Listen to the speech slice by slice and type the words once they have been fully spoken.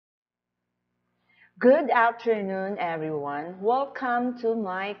Good afternoon, everyone. Welcome to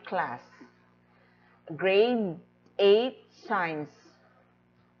my class, Grade 8 Science.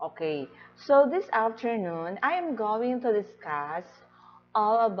 Okay, so this afternoon, I am going to discuss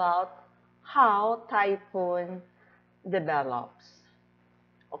all about how typhoon develops.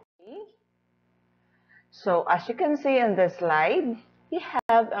 Okay, so as you can see in the slide, we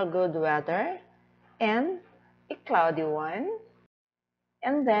have a good weather and a cloudy one.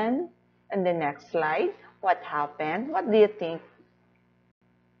 And then, in the next slide, what happened? What do you think?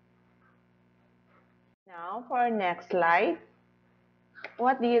 Now, for our next slide,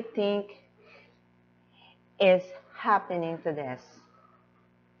 what do you think is happening to this?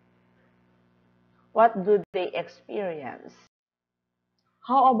 What do they experience?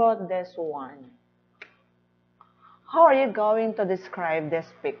 How about this one? How are you going to describe this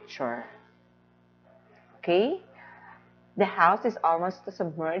picture? Okay, the house is almost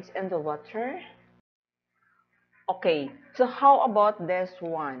submerged in the water. Okay, so how about this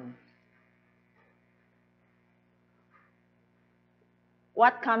one?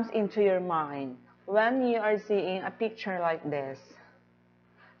 What comes into your mind when you are seeing a picture like this?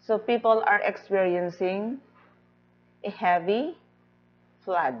 So people are experiencing a heavy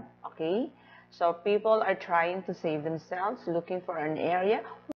flood, okay? So people are trying to save themselves, looking for an area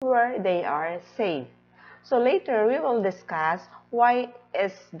where they are safe. So later we will discuss why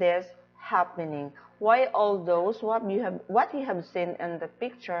is this happening? Why all those what you have seen in the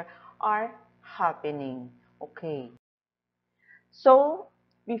picture are happening, okay? So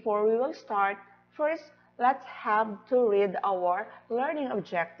before we will start, first let's have to read our learning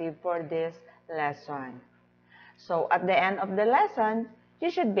objective for this lesson. So at the end of the lesson,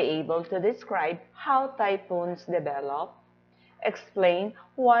 you should be able to describe how typhoons develop, explain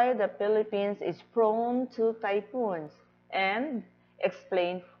why the Philippines is prone to typhoons, and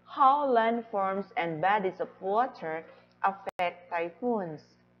explain how landforms and bodies of water affect typhoons.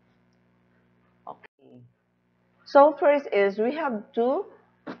 Okay. So first is we have to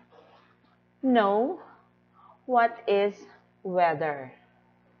know what is weather.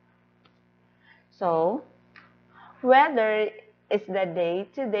 So weather is the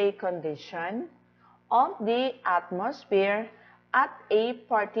day-to-day condition of the atmosphere at a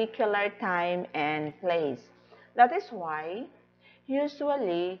particular time and place. That is why,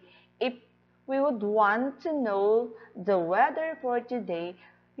 usually, if we would want to know the weather for today,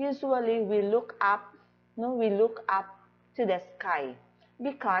 usually we look up, no, we look up to the sky,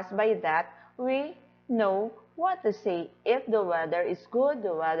 because by that we know what to say. If the weather is good,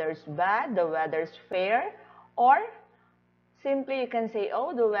 the weather is bad, the weather is fair, or simply you can say,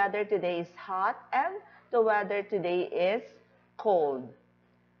 oh, the weather today is hot and the weather today is cold.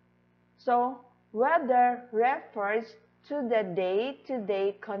 So weather refers to the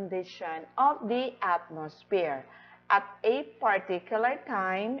day-to-day condition of the atmosphere at a particular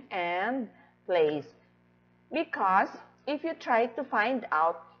time and place. Because if you try to find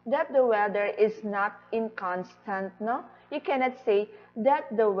out that the weather is not inconstant, no, you cannot say that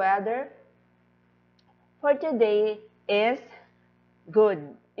the weather for today is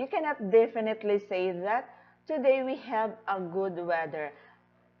good. You cannot definitely say that today we have a good weather,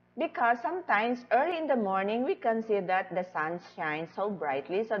 because sometimes early in the morning we can see that the sun shines so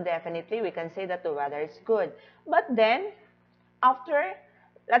brightly, so definitely we can say that the weather is good. But then after,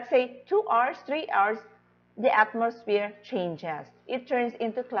 let's say, 2 hours, 3 hours, the atmosphere changes. It turns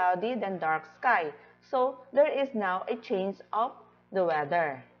into cloudy, then dark sky. So there is now a change of the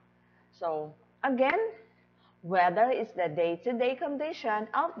weather. So again, weather is the day-to-day condition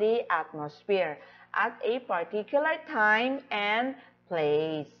of the atmosphere at a particular time and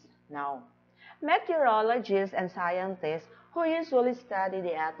place. Now, meteorologists and scientists who usually study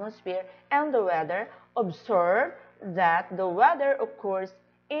the atmosphere and the weather observe that the weather occurs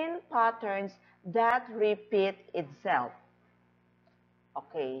in patterns that repeat itself.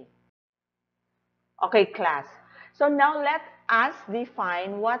 Okay. Okay, class. So now let us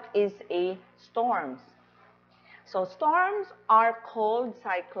define what is a storm. So storms are called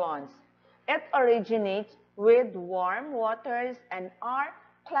cyclones. It originates with warm waters and are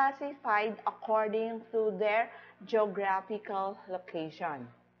classified according to their geographical location.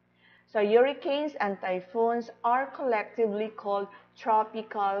 So hurricanes and typhoons are collectively called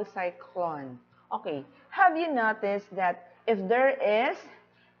tropical cyclone. Okay, have you noticed that if there is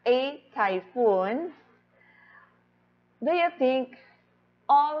a typhoon, do you think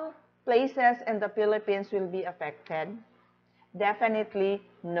all places in the Philippines will be affected? Definitely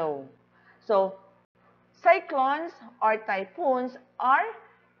no. So cyclones or typhoons are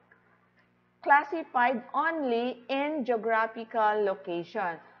classified only in geographical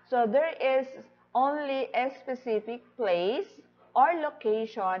location. So there is only a specific place or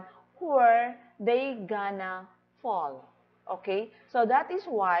location where they gonna fall. Okay, so that is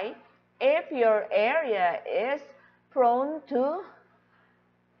why if your area is prone to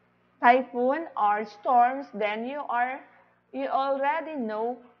typhoon or storms, then you already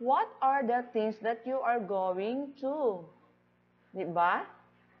know what are the things that you are going to, diba?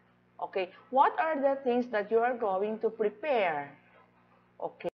 Okay, what are the things that you are going to prepare?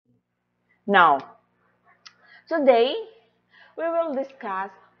 Okay, now today we will discuss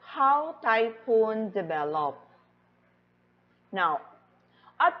how typhoon develop. Now,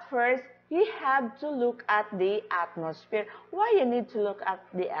 at first, you have to look at the atmosphere. Why you need to look at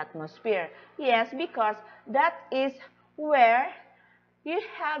the atmosphere? Yes, because that is where you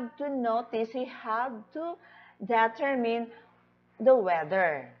have to notice, you have to determine the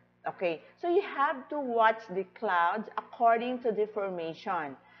weather. Okay, so you have to watch the clouds according to the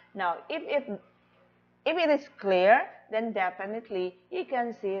formation. Now, if it is clear, then definitely you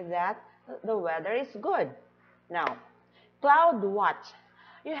can see that the weather is good. Now, cloud watch.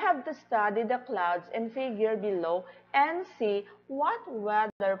 You have to study the clouds and figure below and see what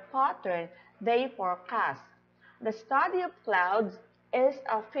weather pattern they forecast. The study of clouds is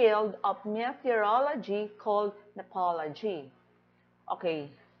a field of meteorology called nepology. Okay,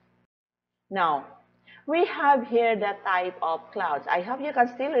 now we have here the type of clouds. I hope you can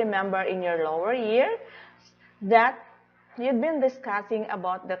still remember in your lower year that you've been discussing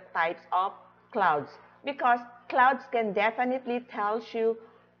about the types of clouds because clouds can definitely tell you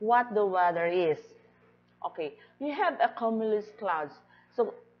what the weather is. Okay, you have a cumulus clouds.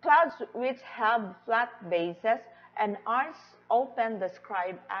 So clouds which have flat bases and are often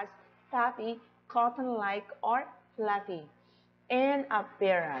described as puffy, cotton-like, or fluffy in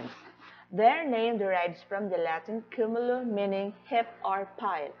appearance. Their name derives from the Latin cumulo, meaning heap or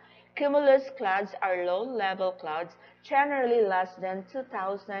pile. Cumulus clouds are low-level clouds, generally less than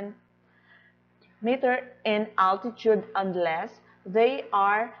 2,000 meters in altitude unless they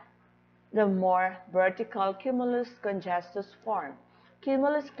are the more vertical cumulus congestus form.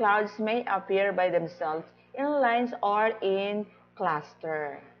 Cumulus clouds may appear by themselves in lines or in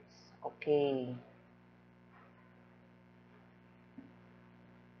clusters. Okay.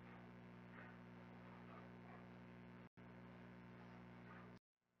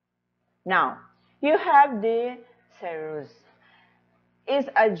 Now, you have the cirrus. Is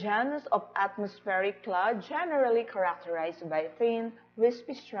a genus of atmospheric cloud generally characterized by thin,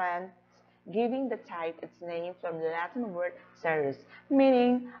 wispy strands, giving the type its name from the Latin word cirrus,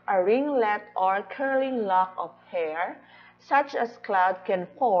 meaning a ringlet or curling lock of hair. Such a cloud can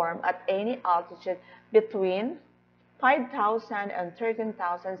form at any altitude between 5,000 and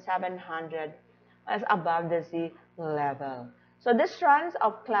 13,700 as above the sea level. So the strands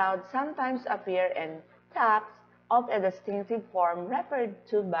of clouds sometimes appear in tufts of a distinctive form referred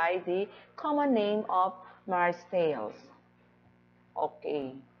to by the common name of Mars tails.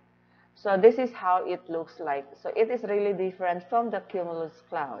 Okay, so this is how it looks like. So it is really different from the cumulus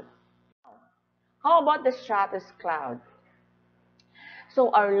cloud. How about the stratus cloud? So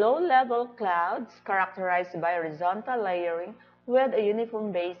our low-level clouds characterized by horizontal layering with a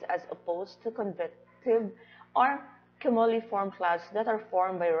uniform base as opposed to convective or cumuliform clouds that are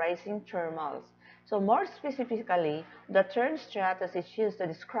formed by rising thermals. So more specifically, the term stratus is used to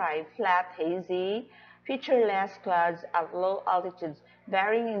describe flat, hazy, featureless clouds at low altitudes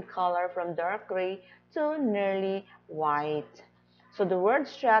varying in color from dark gray to nearly white. So the word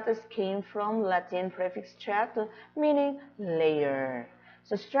stratus came from Latin prefix strato, meaning layer.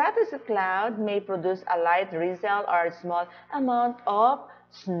 So stratus cloud may produce a light drizzle or a small amount of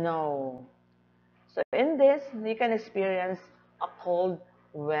snow. So in this, you can experience a cold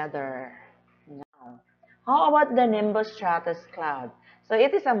weather. Now, how about the nimbus stratus cloud? So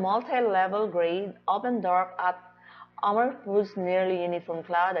it is a multi-level grade, often dark at amorphous, nearly uniform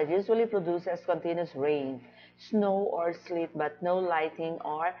cloud that usually produces continuous rain, snow, or sleet, but no lightning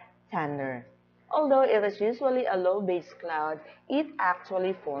or thunder. Although it is usually a low base cloud, it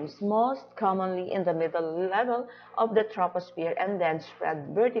actually forms most commonly in the middle level of the troposphere and then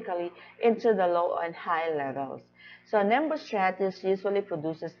spread vertically into the low and high levels. So nimbus stratus usually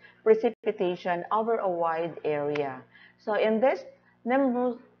produces precipitation over a wide area. So in this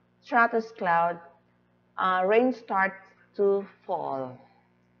nimbus stratus cloud, rain starts to fall.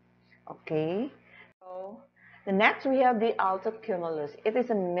 Okay. So the next we have the altocumulus. It is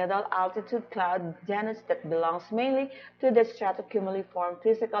a middle altitude cloud genus that belongs mainly to the stratocumuliform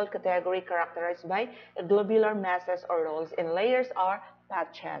physical category characterized by globular masses or rolls in layers or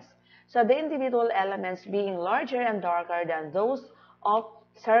patches. So the individual elements being larger and darker than those of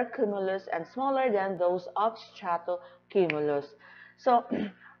cirrocumulus and smaller than those of stratocumulus. So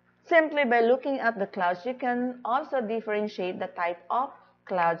simply by looking at the clouds, you can also differentiate the type of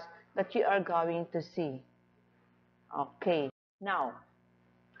clouds that you are going to see. Okay, now,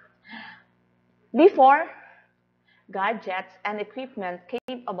 before gadgets and equipment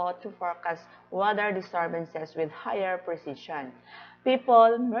came about to forecast weather disturbances with higher precision,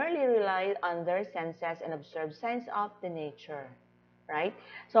 people merely relied on their senses and observed signs of the nature, right?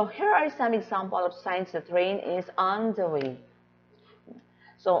 So here are some examples of signs that rain is on the way.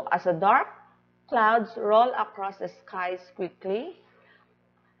 So as the dark clouds roll across the skies quickly,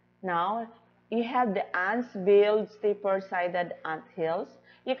 now you have the ants build steeper-sided ant hills.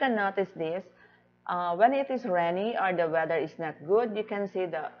 You can notice this. When it is rainy or the weather is not good, you can see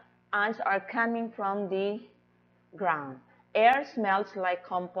the ants are coming from the ground. Air smells like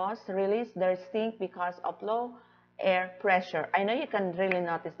compost, release their stink because of low air pressure. I know you can really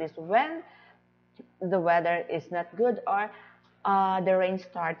notice this when the weather is not good or the rain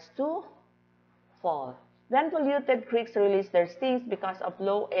starts to fall. Then polluted creeks release their stings because of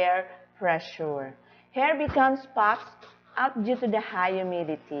low air pressure. Hair becomes puffed up due to the high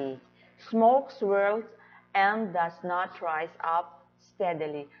humidity. Smoke swirls and does not rise up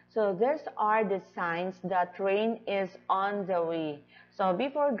steadily. So these are the signs that rain is on the way. So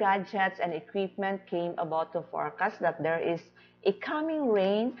before gadgets and equipment came about to forecast that there is a coming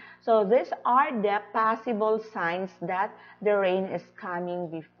rain, so these are the possible signs that the rain is coming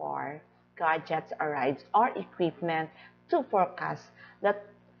before gadgets arrives or equipment to forecast that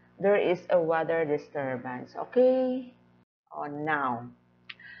there is a weather disturbance. Okay? Oh, now,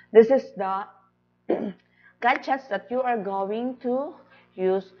 this is the gadgets that you are going to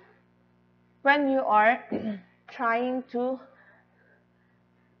use when you are trying to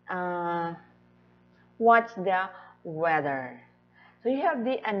uh, watch the weather. So you have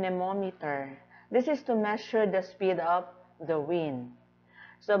the anemometer. This is to measure the speed of the wind.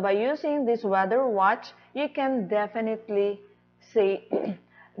 So by using this weather watch, you can definitely see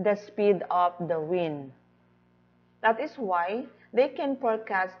the speed of the wind. That is why they can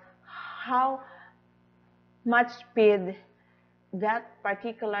forecast how much speed that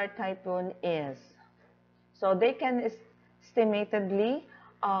particular typhoon is. So they can estimatedly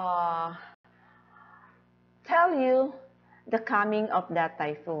tell you the coming of that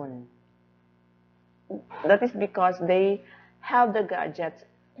typhoon. That is because they have the gadgets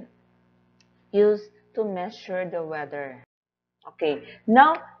used to measure the weather. Okay,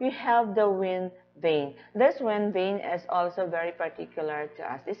 now we have the wind vane. This wind vane is also very particular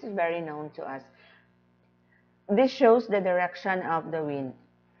to us. This is very known to us. This shows the direction of the wind.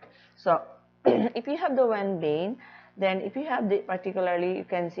 So if you have the wind vane, then if you have the particularly, you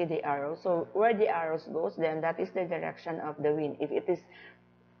can see the arrow. So where the arrows goes, then that is the direction of the wind. If it is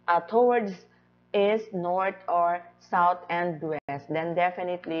towards east, north, or south and west, then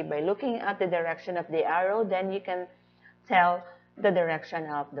definitely by looking at the direction of the arrow, then you can tell the direction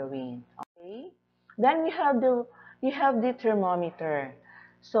of the wind. Okay. Then you have the thermometer.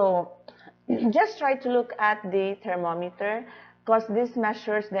 So just try to look at the thermometer because this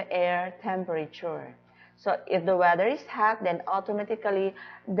measures the air temperature. So if the weather is hot, then automatically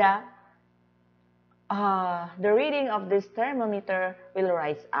the reading of this thermometer will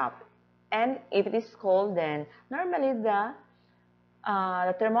rise up. And if it is cold, then normally the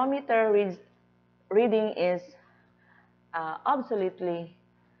thermometer reading is absolutely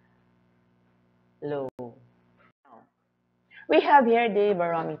low. We have here the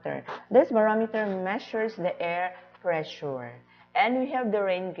barometer. This barometer measures the air pressure. And we have the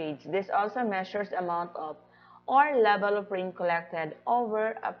rain gauge. This also measures the amount of or level of rain collected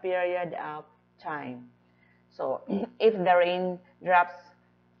over a period of time. So if the rain drops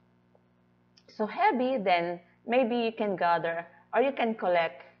so heavy, then maybe you can gather or you can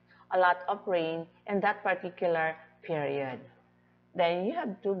collect a lot of rain in that particular period. Then you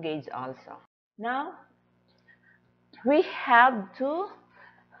have to gauge also. Now, we have to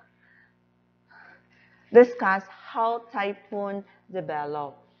discuss how typhoon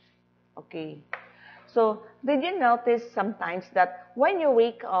develop. Okay. So, did you notice sometimes that when you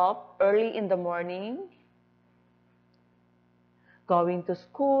wake up early in the morning, going to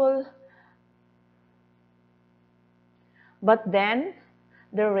school, but then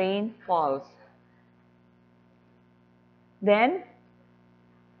the rain falls? Then,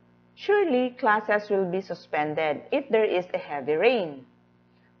 surely classes will be suspended if there is a heavy rain.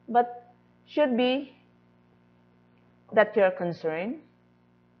 But should be that you're concerned.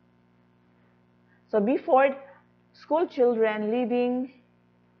 So before, school children living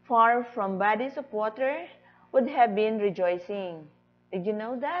far from bodies of water would have been rejoicing. Did you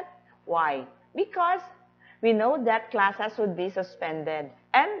know that? Why? Because we know that classes would be suspended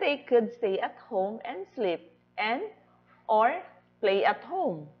and they could stay at home and sleep and or play at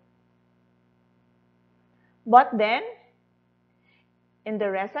home. But then, in the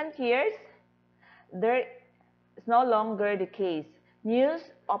recent years, there is no longer the case. News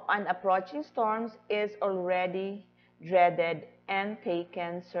of an approaching storm is already dreaded and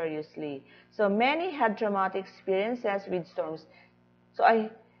taken seriously. So many had traumatic experiences with storms. So I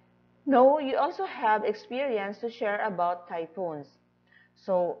know you also have experience to share about typhoons.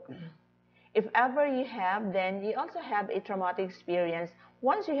 So if ever you have, then you also have a traumatic experience.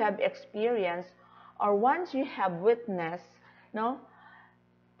 Once you have experienced or once you have witnessed, no,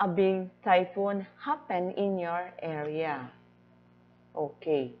 a big typhoon happen in your area.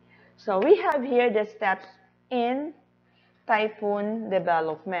 Okay, so we have here the steps in typhoon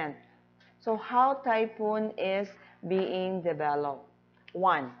development. So how typhoon is being developed?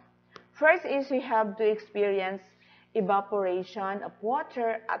 One, first is we have to experience evaporation of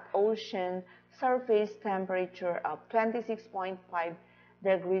water at ocean surface temperature of 26.5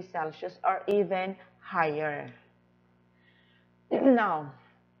 degrees Celsius or even higher. Now,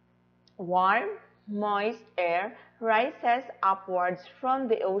 warm, moist air rises upwards from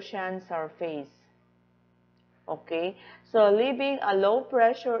the ocean surface. Okay, so leaving a low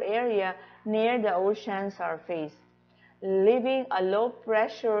pressure area near the ocean surface. Leaving a low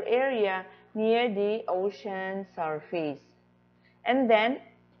pressure area near the ocean surface. And then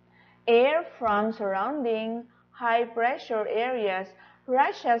air from surrounding high pressure areas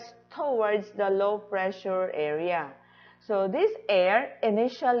rushes towards the low pressure area. So this air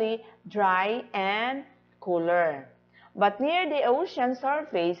initially dry and cooler. But near the ocean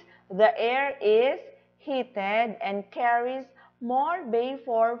surface, the air is heated and carries more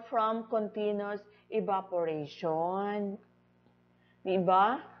vapor from continuous evaporation.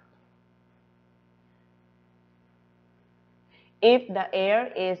 Diba? If the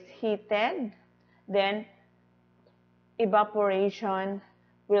air is heated, then evaporation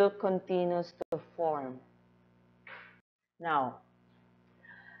will continue to form. Now,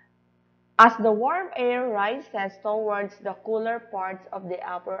 as the warm air rises towards the cooler parts of the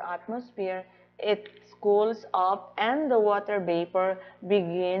upper atmosphere, it cools up and the water vapor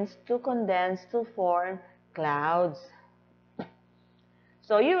begins to condense to form clouds.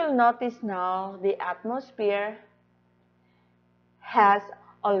 So you will notice now the atmosphere has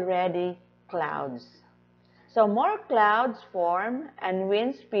already clouds. So more clouds form and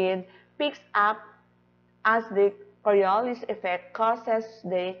wind speed picks up as the Coriolis effect causes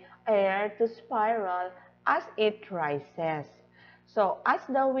the air to spiral as it rises. So as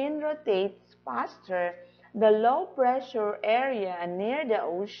the wind rotates faster, the low pressure area near the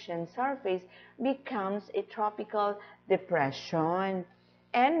ocean surface becomes a tropical depression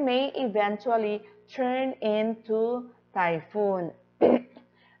and may eventually turn into typhoon.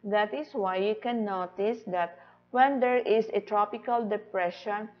 That is why you can notice that when there is a tropical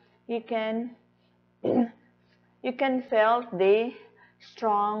depression, you can you can feel the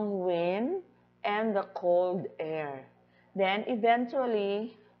strong wind and the cold air. Then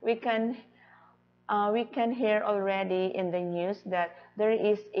eventually we can hear already in the news that there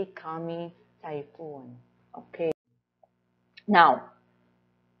is a coming typhoon. Okay. Now,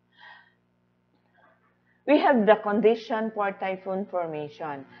 we have the condition for typhoon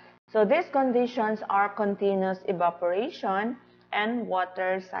formation. So these conditions are continuous evaporation and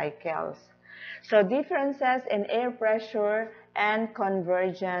water cycles. So differences in air pressure and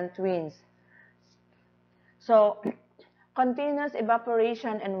convergent winds. So continuous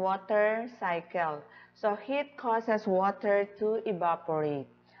evaporation and water cycle. So heat causes water to evaporate.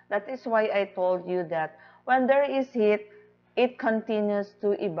 That is why I told you that when there is heat, it continues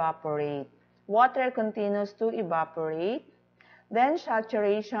to evaporate. Water continues to evaporate. Then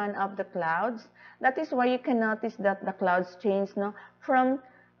saturation of the clouds. That is why you can notice that the clouds change no, from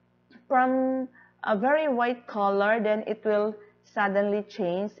a very white color, then it will suddenly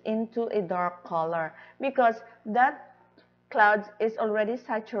change into a dark color because that clouds is already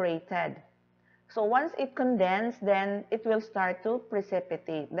saturated. So once it condenses, then it will start to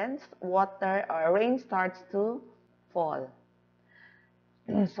precipitate. Then water or rain starts to fall.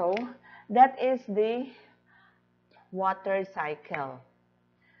 So that is the water cycle.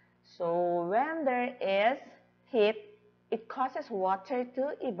 So when there is heat, it causes water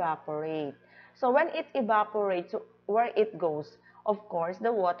to evaporate. So when it evaporates, where it goes? Of course,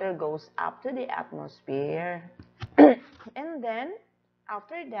 the water goes up to the atmosphere. And then,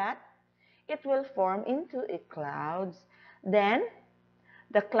 after that, it will form into a clouds. Then,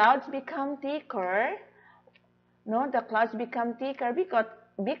 the clouds become thicker No, the clouds become thicker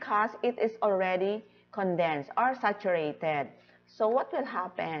because it is already condensed or saturated. So what will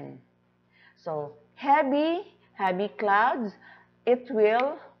happen? So heavy clouds, it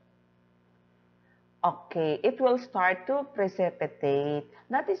will, it will start to precipitate.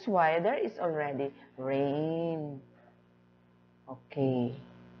 That is why there is already rain. Okay.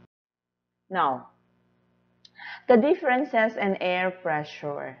 Now, the differences in air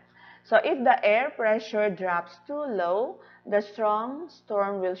pressure. So if the air pressure drops too low, the strong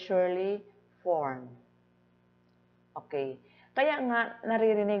storm will surely form. Okay. Kaya nga,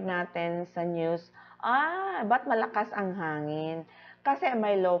 naririnig natin sa news, ba't malakas ang hangin? Kasi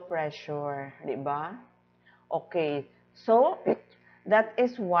may low pressure, di ba? Okay. So, that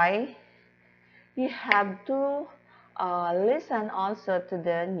is why you have to listen also to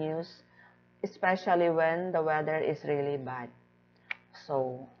the news, especially when the weather is really bad.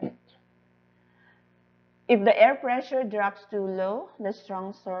 So, if the air pressure drops too low, the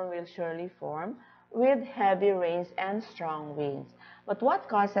strong storm will surely form with heavy rains and strong winds. But what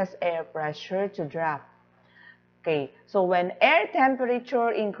causes air pressure to drop? Okay, so when air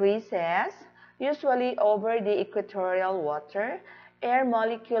temperature increases, usually over the equatorial water, air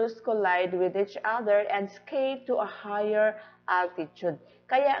molecules collide with each other and escape to a higher altitude.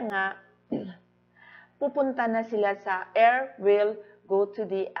 Kaya nga, pupunta na sila sa air will go to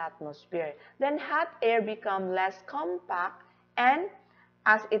the atmosphere. Then hot air become less compact, and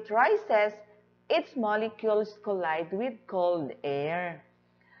as it rises, its molecules collide with cold air.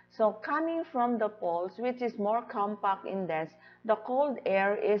 So coming from the poles, which is more compact in dense, the cold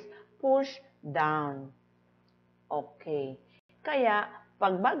air is pushed down. Okay. Kaya,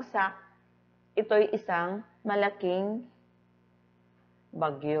 pagbagsak, ito'y isang malaking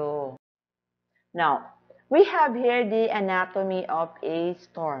bagyo. Now, we have here the anatomy of a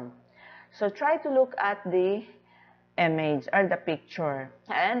storm. So try to look at the image or the picture,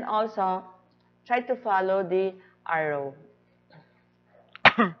 and also try to follow the arrow.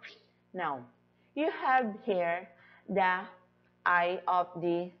 Now, you have here the eye of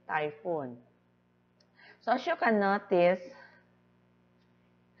the typhoon. So as you can notice,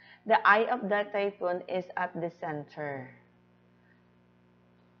 the eye of the typhoon is at the center.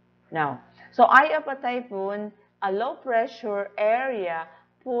 Now, so eye of a typhoon, a low pressure area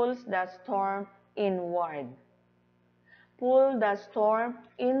pulls the storm inward. Pull the storm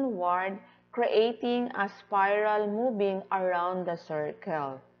inward, creating a spiral moving around the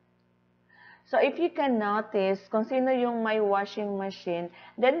circle. So if you can notice, kung sino yung may washing machine,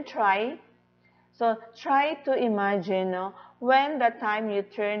 then try to imagine, no, when the time you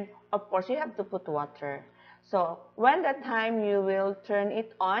turn, of course, you have to put water. So when the time you will turn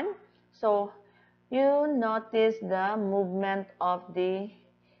it on, so you notice the movement of the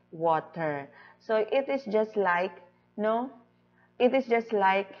water. So it is just like, it is just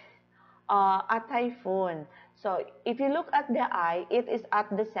like a typhoon. So if you look at the eye, it is at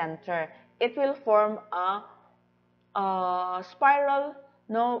the center. It will form a spiral,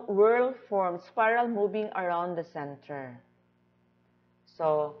 whirl form, spiral moving around the center.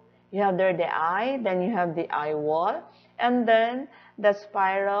 So you have there the eye, then you have the eye wall, and then the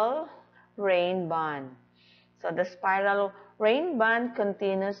spiral rain band. So the spiral rain band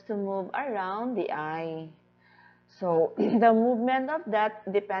continues to move around the eye. So the movement of that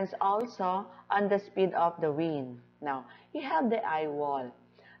depends also on the speed of the wind. Now, you have the eye wall.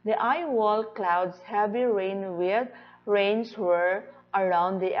 The eye wall clouds heavy rain with rain swirl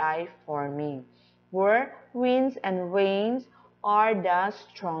around the eye forming, where winds and rains are the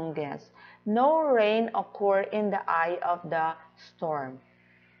strongest. No rain occur in the eye of the storm.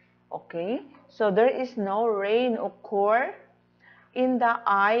 Okay? So there is no rain occur in the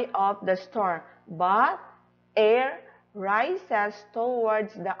eye of the storm, but air rises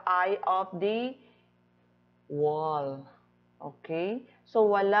towards the eye of the wall. Okay? So,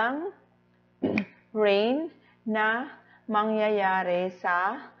 walang rain na mangyayari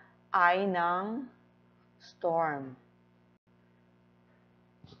sa eye ng storm.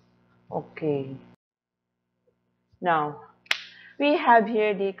 Okay. Now, we have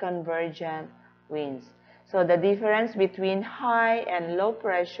here the convergent winds. So the difference between high and low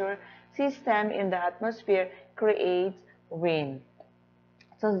pressure system in the atmosphere creates wind.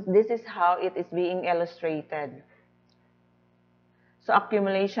 So this is how it is being illustrated. So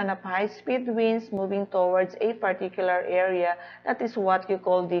accumulation of high-speed winds moving towards a particular area, that is what you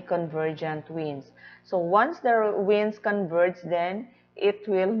call the convergent winds. So once the winds converge, then it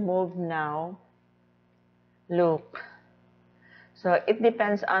will move now. Look. So it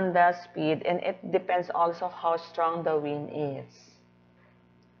depends on the speed, and it depends also how strong the wind is.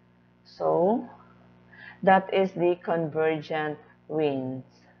 So That is the convergent winds.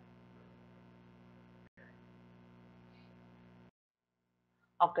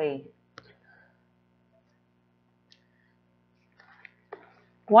 Okay.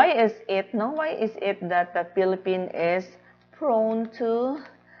 Why is it that the Philippines is prone to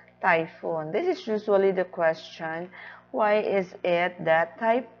typhoon? This is usually the question. Why is it that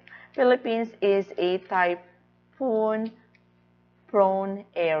Philippines is a typhoon prone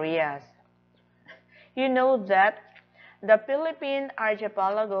area? You know that the Philippine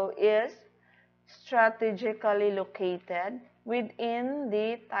archipelago is strategically located within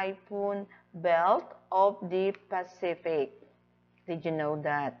the typhoon belt of the Pacific. Did you know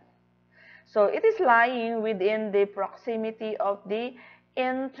that? So it is lying within the proximity of the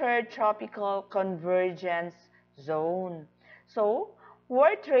intertropical convergence zone. So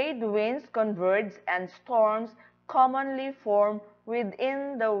where trade winds converge and storms commonly form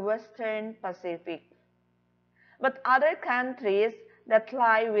within the Western Pacific. But other countries that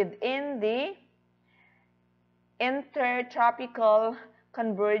lie within the intertropical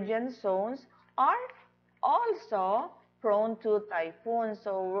convergence zones are also prone to typhoons.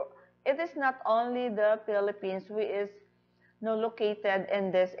 So it is not only the Philippines which is located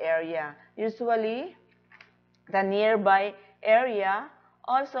in this area. Usually, the nearby area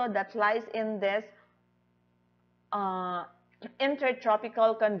also that lies in this uh,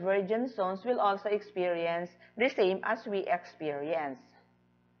 intertropical convergence zones will also experience the same as we experience.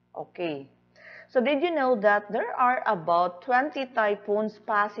 Okay. So did you know that there are about 20 typhoons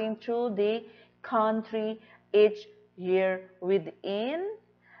passing through the country each year within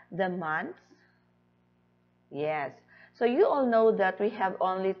the months? Yes. So you all know that we have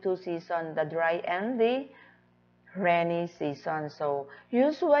only two seasons, the dry and the rainy season. So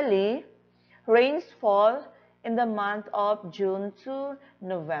usually rains fall in the month of June to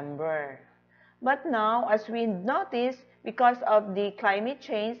November. But now, as we notice, because of the climate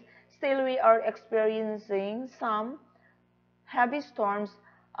change, still we are experiencing some heavy storms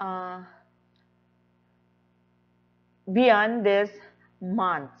uh, beyond this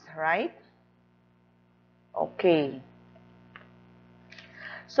month, right? Okay.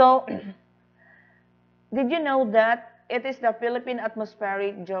 So, did you know that it is the Philippine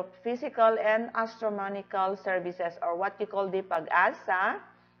Atmospheric Geophysical and Astronomical Services, or what you call the PAG-ASA?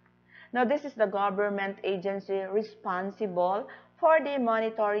 Now, this is the government agency responsible for the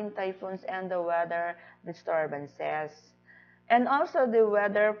monitoring typhoons and the weather disturbances. And also the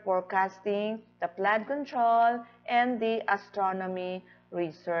weather forecasting, the flood control, and the astronomy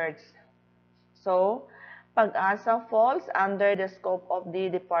research. So, PAG-ASA falls under the scope of the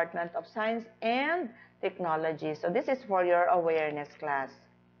Department of Science and Technology. So, this is for your awareness class.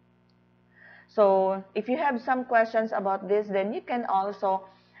 So, if you have some questions about this, then you can also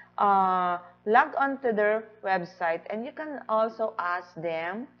log on to their website and you can also ask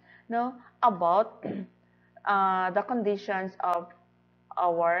them about the conditions of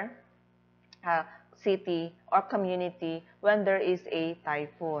our uh, city or community when there is a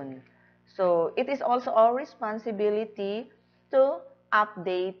typhoon. So it is also our responsibility to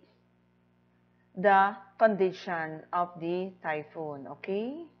update the condition of the typhoon,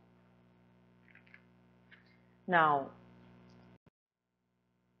 okay? Now,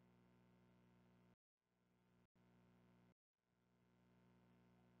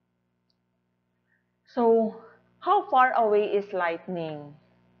 so how far away is lightning?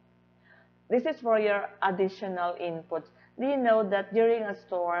 This is for your additional inputs. Do you know that during a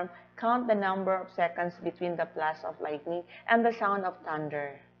storm, count the number of seconds between the flash of lightning and the sound of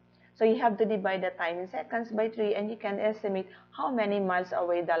thunder? So you have to divide the time in seconds by 3 and you can estimate how many miles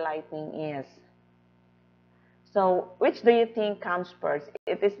away the lightning is. So which do you think comes first?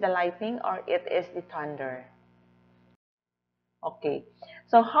 It is the lightning or it is the thunder? Okay.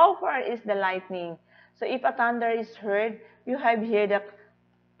 So how far is the lightning? So if a thunder is heard, you have here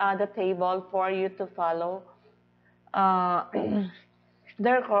the table for you to follow uh,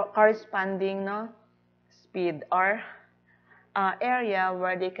 their corresponding speed or area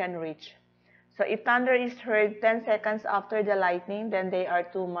where they can reach. So if thunder is heard 10 seconds after the lightning, then they are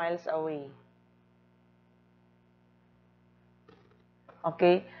 2 miles away.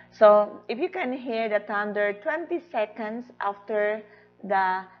 Okay, so if you can hear the thunder 20 seconds after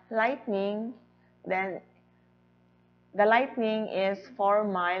the lightning, then the lightning is 4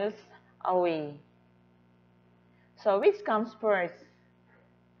 miles away. So which comes first?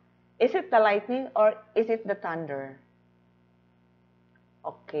 Is it the lightning or is it the thunder?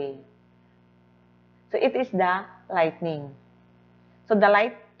 Okay. So it is the lightning. So the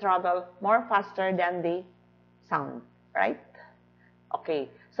light travel more faster than the sound, right? Okay.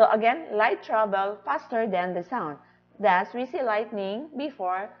 So again, light travel faster than the sound. Thus, we see lightning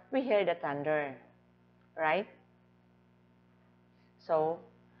before we hear the thunder, right? So,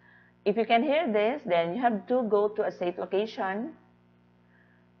 if you can hear this, then you have to go to a safe location.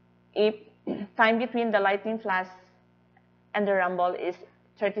 If time between the lightning flash and the rumble is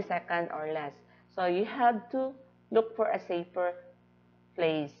 30 seconds or less. So you have to look for a safer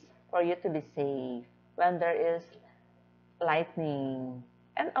place for you to be safe when there is lightning.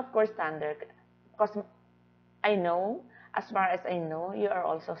 And of course thunder. Because I know, as far as I know, you are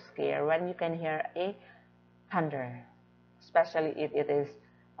also scared when you can hear a thunder. Especially if it is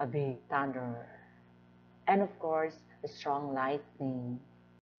a big thunder. And of course, a strong lightning.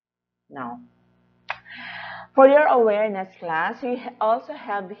 Now, for your awareness class, we also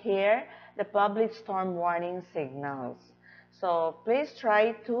have here the public storm warning signals. So please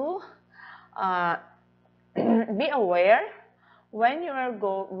try to uh, be aware when you are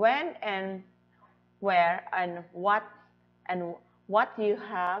when and where and what you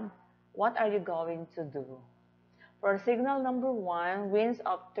have, what are you going to do. For signal number 1, winds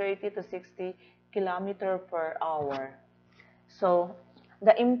of 30 to 60 kilometer per hour. So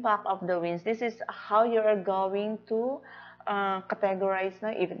the impact of the winds, this is how you are going to categorize na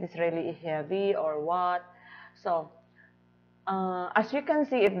if it is really heavy or what. So as you can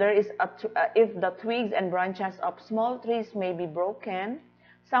see, if there is if the twigs and branches of small trees may be broken,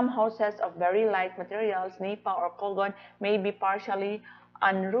 some houses of very light materials, nipa or kogon, may be partially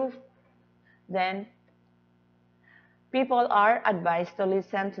unroofed, then people are advised to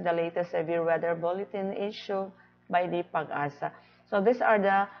listen to the latest severe weather bulletin issued by the Pag-asa. So these are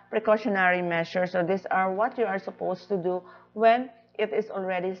the precautionary measures. So these are what you are supposed to do when it is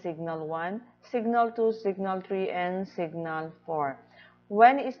already signal 1, signal 2, signal 3, and signal 4.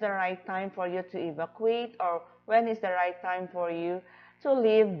 When is the right time for you to evacuate, or when is the right time for you to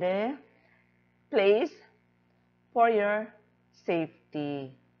leave the place for your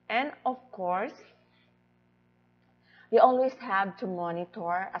safety? And of course, you always have to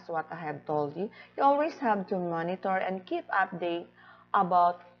monitor, as what I have told you, you always have to monitor and keep update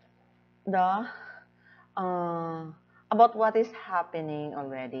about the uh, about what is happening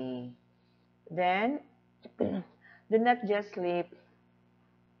already. Then, do not just sleep.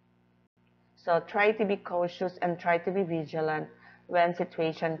 So try to be cautious and try to be vigilant when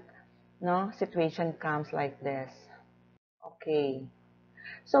situation comes like this. Okay.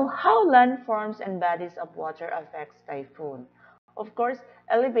 So how landforms and bodies of water affects typhoon? Of course,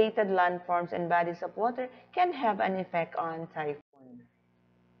 elevated landforms and bodies of water can have an effect on typhoon.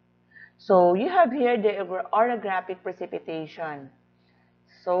 So you have here the orographic precipitation.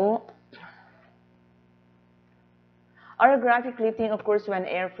 So orographic lifting occurs when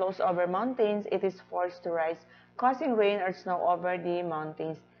air flows over mountains. It is forced to rise, causing rain or snow over the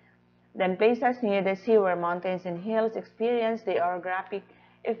mountains. Then places near the sea where mountains and hills experience the orographic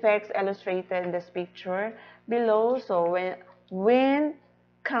effects illustrated in this picture below. So when wind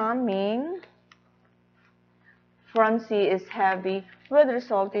coming from sea is heavy, with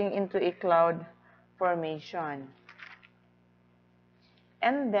resulting into a cloud formation.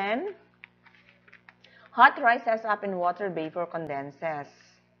 And then hot rises up in water vapor condenses.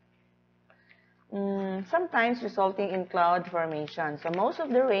 Sometimes resulting in cloud formation. So most of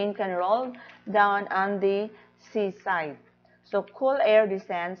the rain can roll down on the seaside. So cool air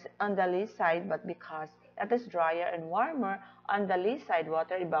descends on the lee side, but because it is drier and warmer on the lee side,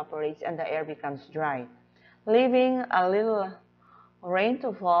 water evaporates and the air becomes dry, leaving a little rain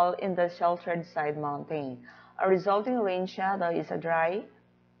to fall in the sheltered side mountain. A resulting rain shadow is a dry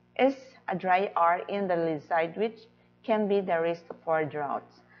R in the lee side, which can be the risk for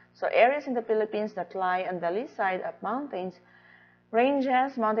droughts. So areas in the Philippines that lie on the lee side of mountain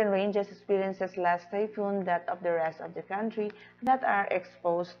ranges experiences less typhoon than of the rest of the country that are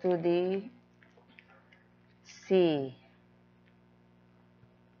exposed to the sea.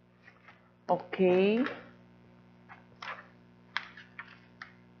 Okay.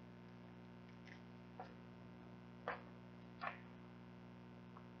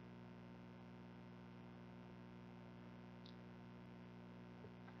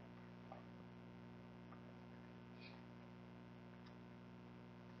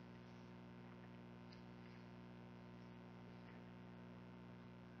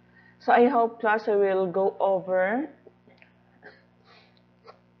 So I hope class will go over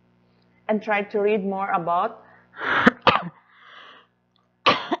and try to read more about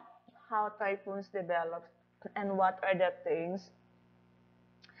how typhoons develop and what are the things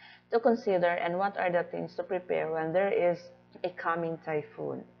to consider and what are the things to prepare when there is a coming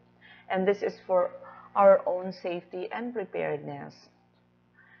typhoon. And this is for our own safety and preparedness.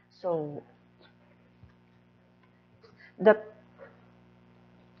 So that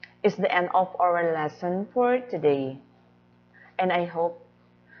is the end of our lesson for today. And I hope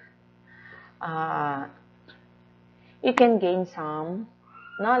uh, you can gain some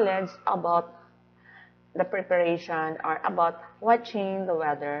knowledge about the preparation or about watching the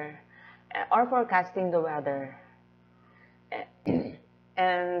weather or forecasting the weather.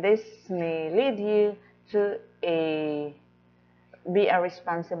 And this may lead you to be a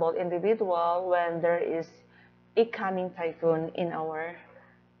responsible individual when there is a coming typhoon in our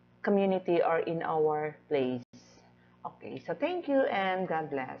community or in our place. Okay, so thank you and God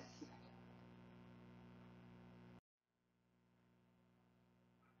bless.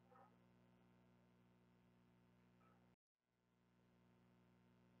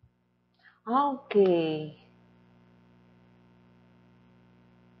 Okay,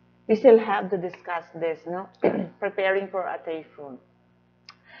 we still have to discuss this, no? Preparing for a typhoon.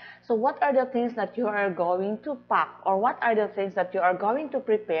 So what are the things that you are going to pack, or what are the things that you are going to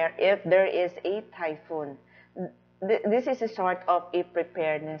prepare if there is a typhoon? This is a sort of a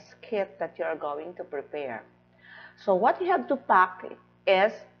preparedness kit that you are going to prepare. So what you have to pack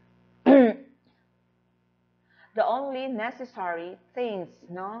is the only necessary things,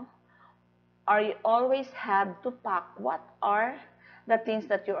 no? Or you always have to pack what are the things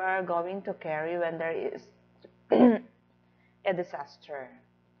that you are going to carry when there is a disaster.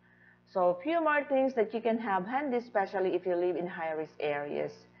 So a few more things that you can have handy, especially if you live in high-risk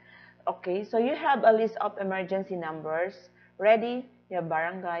areas. Okay, so you have a list of emergency numbers ready. You have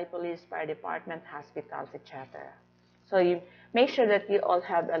barangay, police, fire department, hospitals, etc. So you make sure that you all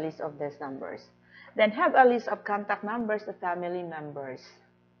have a list of these numbers. Then have a list of contact numbers of family members.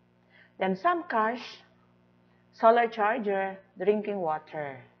 Then some cash, solar charger, drinking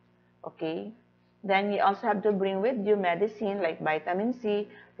water. Okay? Then you also have to bring with you medicine like vitamin C,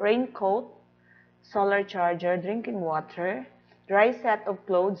 raincoat, solar charger, drinking water, dry set of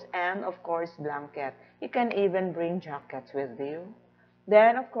clothes, and of course blanket. You can even bring jackets with you.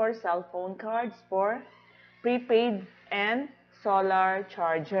 Then of course cell phone cards for prepaid and solar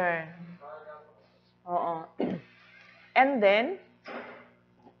charger. Oo. And then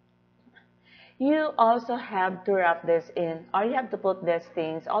you also have to wrap this in, or you have to put these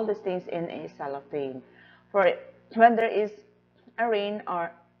things, all these things in a cellophane. For when there is a rain,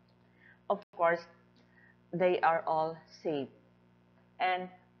 or of course, they are all safe. And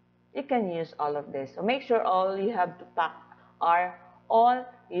you can use all of this. So make sure all you have to pack are all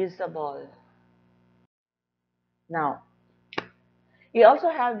usable. Now, you also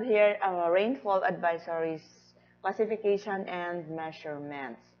have here rainfall advisories, classification and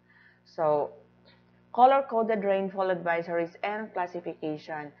measurements. So color-coded rainfall advisories and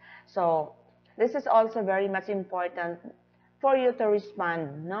classification. So this is also very much important for you to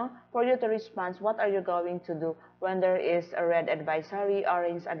respond, no? For you to respond, what are you going to do when there is a red advisory,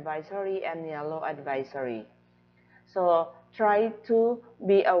 orange advisory, and yellow advisory? So try to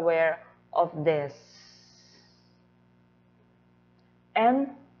be aware of this.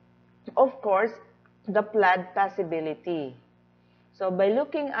 And of course, the flood possibility. So by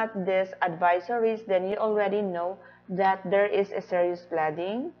looking at these advisories, then you already know that there is a serious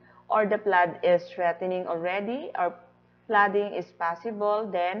flooding, or the flood is threatening already, or flooding is possible.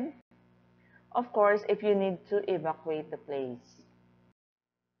 Then, of course, if you need to evacuate the place.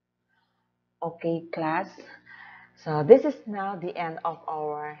 Okay, class. So this is now the end of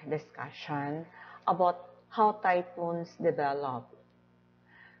our discussion about how typhoons develop.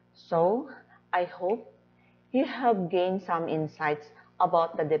 So I hope you have gained some insights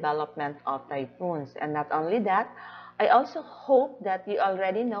about the development of typhoons. And not only that, I also hope that you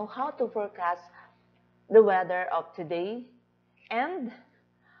already know how to forecast the weather of today. And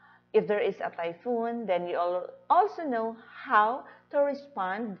if there is a typhoon, then you also know how to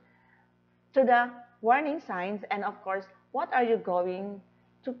respond to the warning signs. And of course, what are you going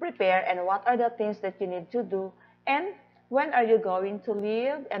to prepare, and what are the things that you need to do, and when are you going to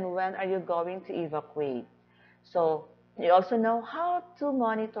leave, and when are you going to evacuate. So you also know how to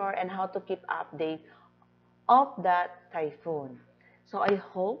monitor and how to keep update of that typhoon. So I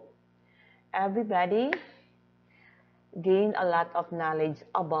hope everybody gain a lot of knowledge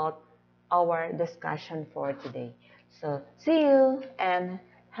about our discussion for today. So see you and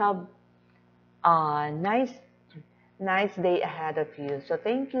have a nice day ahead of you. So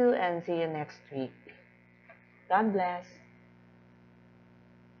thank you and see you next week. God bless.